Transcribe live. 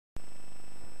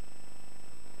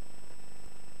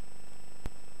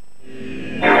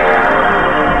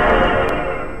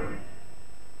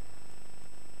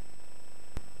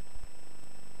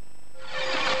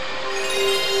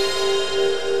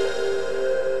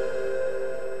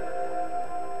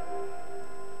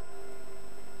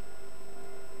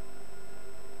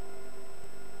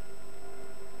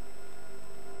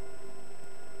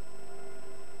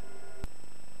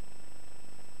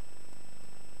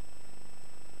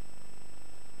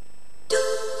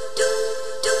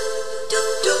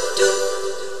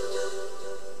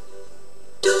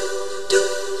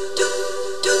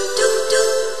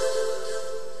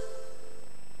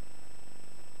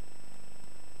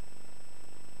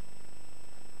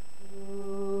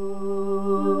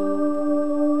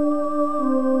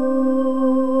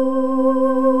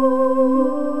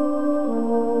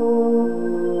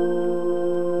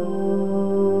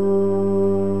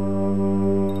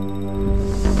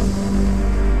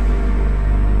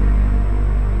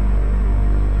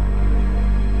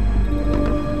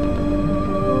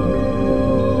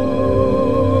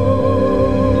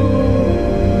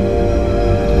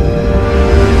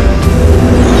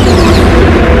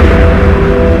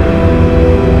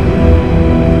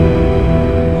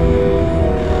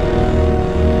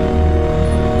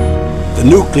The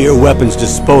nuclear weapons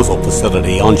disposal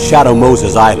facility on Shadow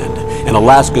Moses Island in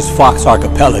Alaska's Fox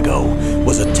Archipelago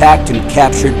was attacked and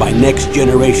captured by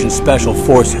next-generation special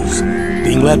forces,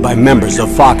 being led by members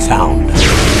of Foxhound.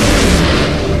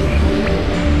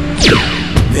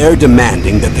 They're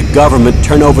demanding that the government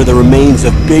turn over the remains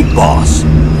of Big Boss,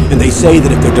 and they say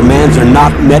that if their demands are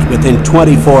not met within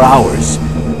 24 hours,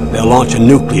 they'll launch a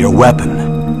nuclear weapon.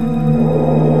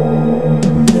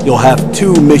 You'll have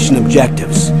two mission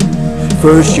objectives.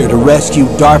 First, you're to rescue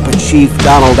DARPA Chief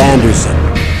Donald Anderson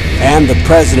and the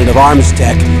President of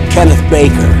Armstech, Kenneth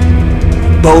Baker.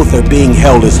 Both are being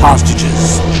held as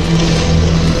hostages.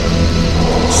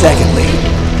 Secondly,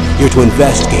 you're to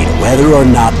investigate whether or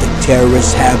not the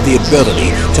terrorists have the ability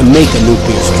to make a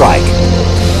nuclear strike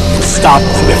and stop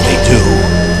them if they do.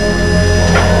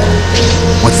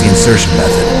 What's the insertion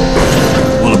method?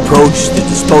 We'll approach the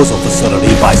disposal facility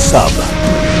by sub.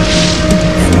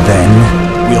 And then?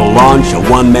 We'll launch a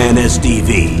one-man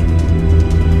SDV.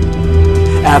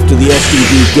 After the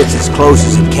SDV gets as close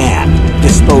as it can,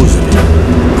 dispose of it.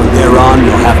 From there on,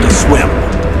 you'll have to swim.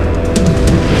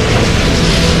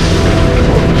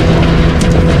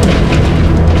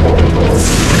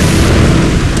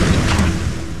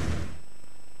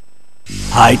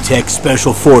 High-Tech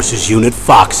Special Forces Unit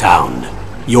Foxhound.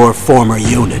 Your former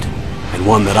unit, and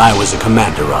one that I was a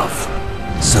commander of.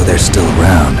 So they're still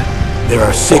around. There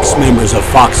are 6 members of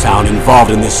Foxhound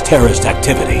involved in this terrorist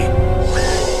activity.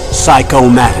 Psycho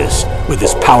Mattis, with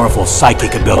his powerful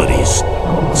psychic abilities.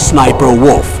 Sniper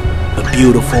Wolf, the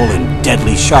beautiful and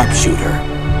deadly sharpshooter.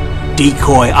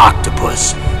 Decoy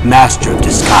Octopus, master of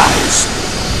disguise.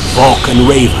 Vulcan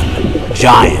Raven,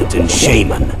 giant and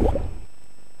shaman.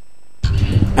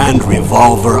 And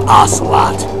Revolver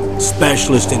Ocelot,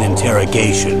 specialist in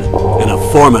interrogation and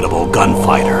a formidable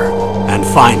gunfighter. And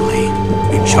finally,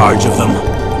 in charge of them,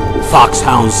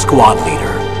 Foxhound squad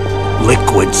leader,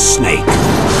 Liquid Snake.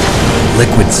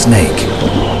 Liquid Snake?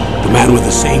 The man with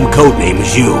the same codename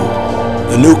as you.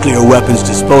 The nuclear weapons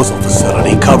disposal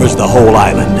facility covers the whole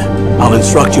island. I'll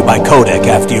instruct you by codec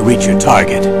after you reach your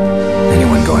target.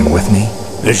 Anyone going with me?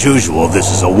 As usual,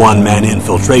 this is a one-man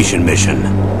infiltration mission.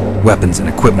 Weapons and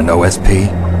equipment OSP?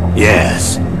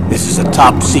 Yes. This is a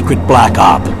top-secret black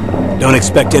op. Don't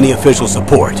expect any official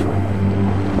support.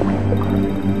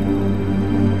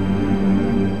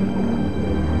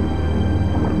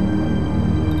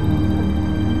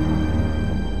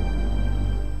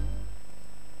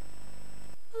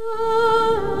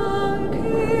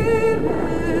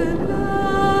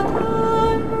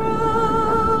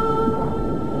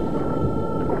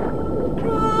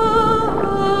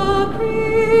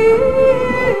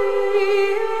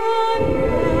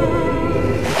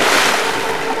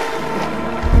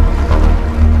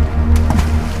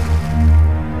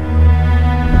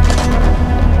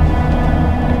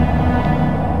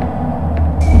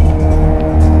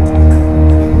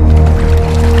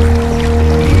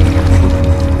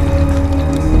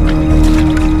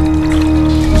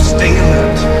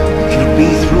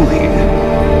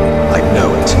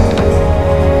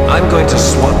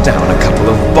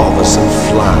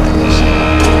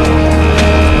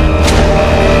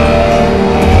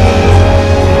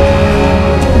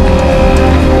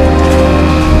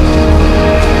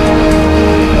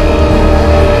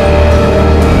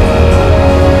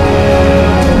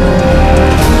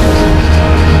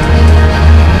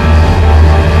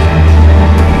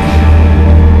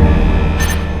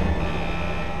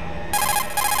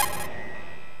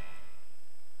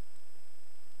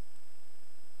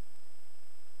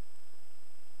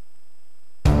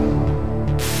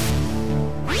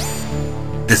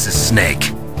 This is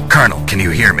Snake. Colonel, can you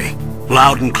hear me?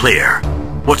 Loud and clear.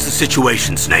 What's the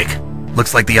situation, Snake?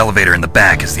 Looks like the elevator in the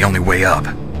back is the only way up.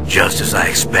 Just as I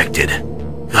expected.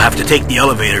 You'll have to take the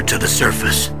elevator to the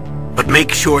surface. But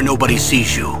make sure nobody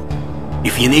sees you.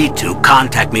 If you need to,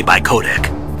 contact me by codec.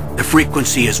 The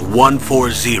frequency is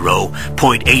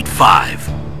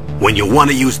 140.85. When you want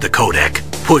to use the codec,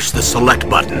 push the select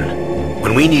button.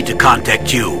 When we need to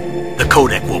contact you, the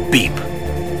codec will beep.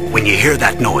 When you hear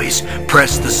that noise,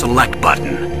 press the select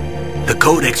button. The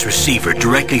codec's receiver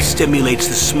directly stimulates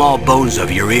the small bones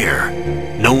of your ear.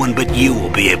 No one but you will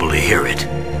be able to hear it.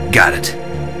 Got it.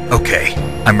 Okay,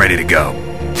 I'm ready to go.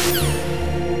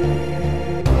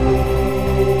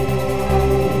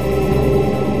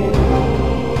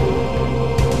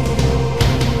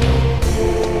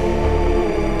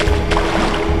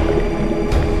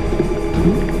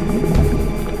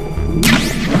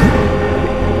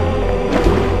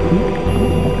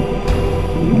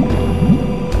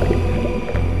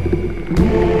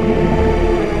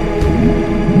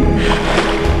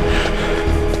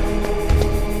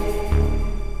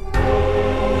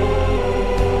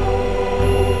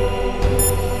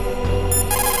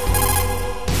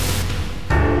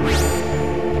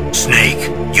 Snake,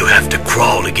 you have to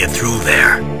crawl to get through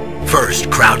there. First,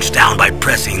 crouch down by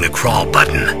pressing the crawl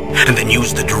button, and then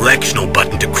use the directional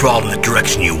button to crawl in the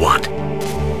direction you want.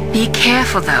 Be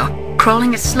careful, though.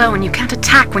 Crawling is slow and you can't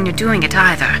attack when you're doing it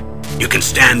either. You can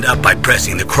stand up by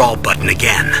pressing the crawl button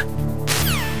again.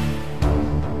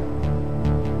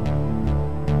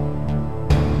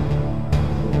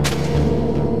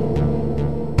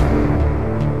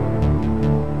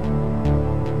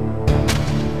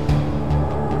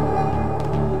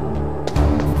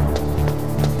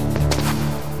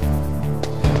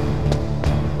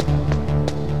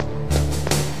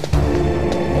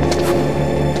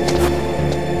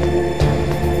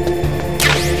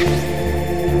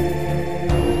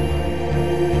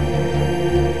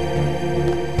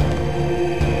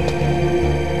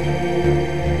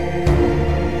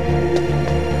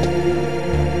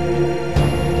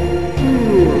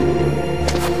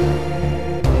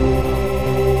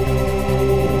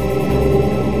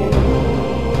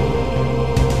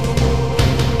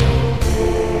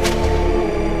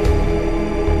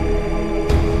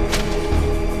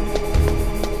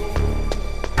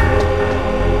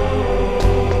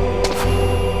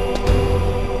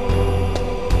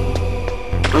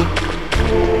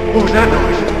 What was that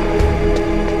noise?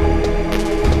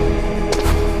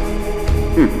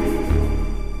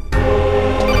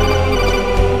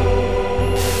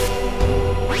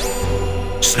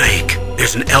 Snake,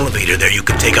 there's an elevator there you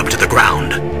can take up to the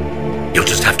ground. You'll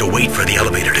just have to wait for the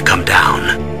elevator to come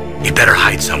down. You'd better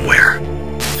hide somewhere.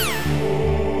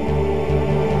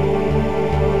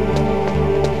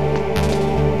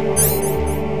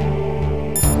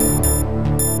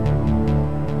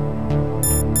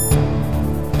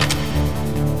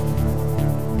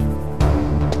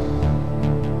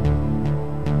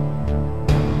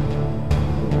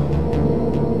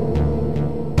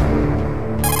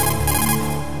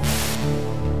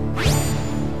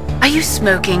 Are you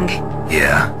smoking?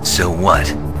 Yeah, so what?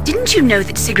 Didn't you know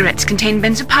that cigarettes contain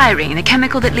benzopyrene, a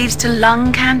chemical that leads to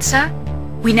lung cancer?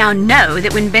 We now know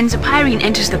that when benzopyrene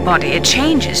enters the body, it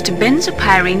changes to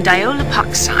benzopyrene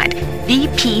diolipoxide,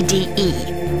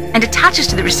 BPDE, and attaches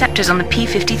to the receptors on the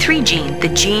p53 gene, the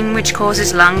gene which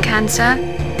causes lung cancer.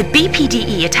 The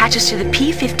BPDE attaches to the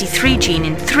p53 gene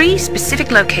in 3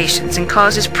 specific locations and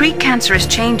causes precancerous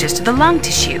changes to the lung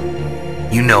tissue.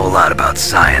 You know a lot about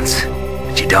science,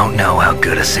 but you don't know how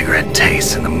good a cigarette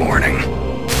tastes in the morning.